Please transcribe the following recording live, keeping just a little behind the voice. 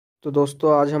तो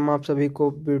दोस्तों आज हम आप सभी को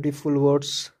ब्यूटीफुल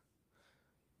वर्ड्स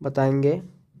बताएंगे।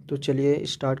 तो चलिए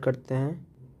स्टार्ट करते हैं।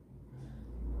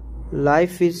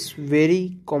 Life is very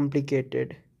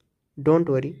complicated, don't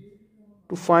worry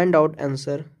to find out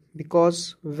answer,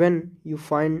 because when you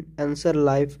find answer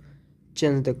life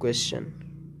change the question.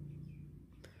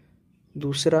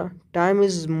 दूसरा, time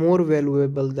is more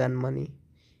valuable then money.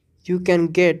 You can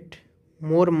get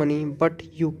more money, but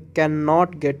you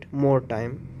cannot get more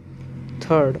time.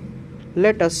 Third,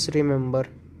 let us remember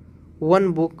one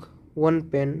book, one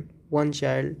pen, one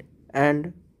child, and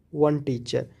one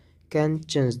teacher can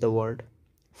change the world.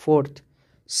 Fourth,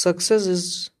 success is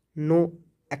no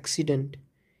accident,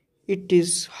 it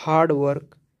is hard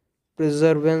work,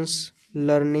 perseverance,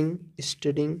 learning,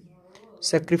 studying,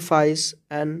 sacrifice,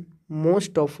 and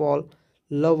most of all,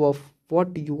 love of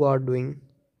what you are doing.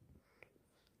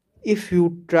 If you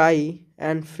try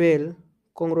and fail,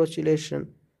 congratulations.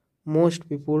 Most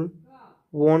people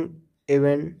won't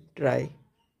even try.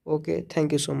 Okay,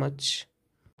 thank you so much.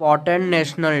 Important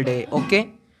national day. Okay,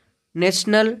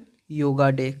 national yoga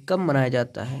day कब मनाया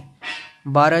जाता है?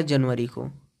 12 जनवरी को।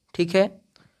 ठीक है।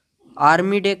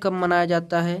 Army day कब मनाया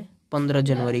जाता है? 15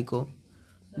 जनवरी को।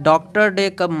 डॉक्टर डे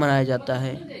कब मनाया जाता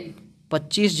है?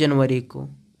 25 जनवरी को।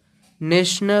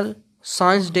 नेशनल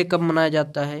साइंस डे कब मनाया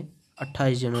जाता है?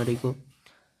 28 जनवरी को।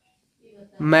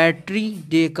 मैट्री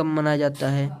डे कब मनाया जाता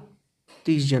है?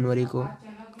 30 जनवरी को।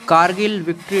 कारगिल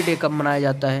विक्ट्री डे कब मनाया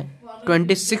जाता है?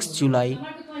 26 जुलाई।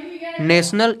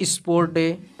 नेशनल स्पोर्ट डे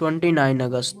 29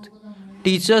 अगस्त।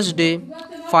 टीचर्स डे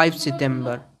 5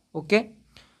 सितंबर। ओके।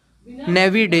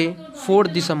 नेवी डे 4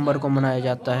 दिसंबर को मनाया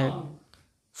जाता है।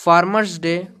 Farmers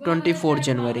day 24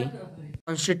 January.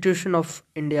 Constitution of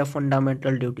India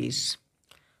fundamental duties.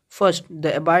 First, the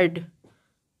abide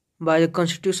by the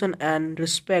Constitution and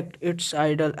respect its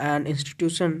idol and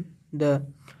institution, the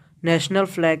national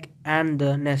flag and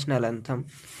the national anthem.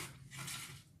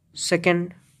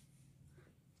 Second,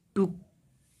 to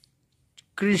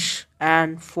cherish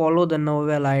and follow the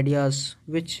novel ideas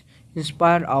which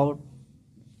inspire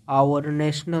our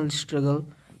national struggle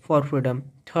for freedom.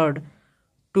 Third,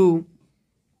 to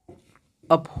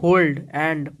uphold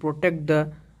and protect the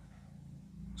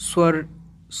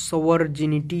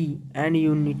sovereignty and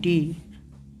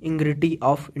integrity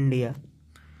of India,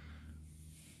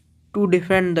 to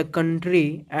defend the country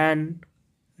and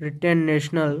retain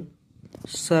national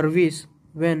service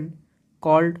when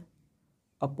called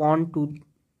upon to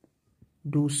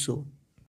do so.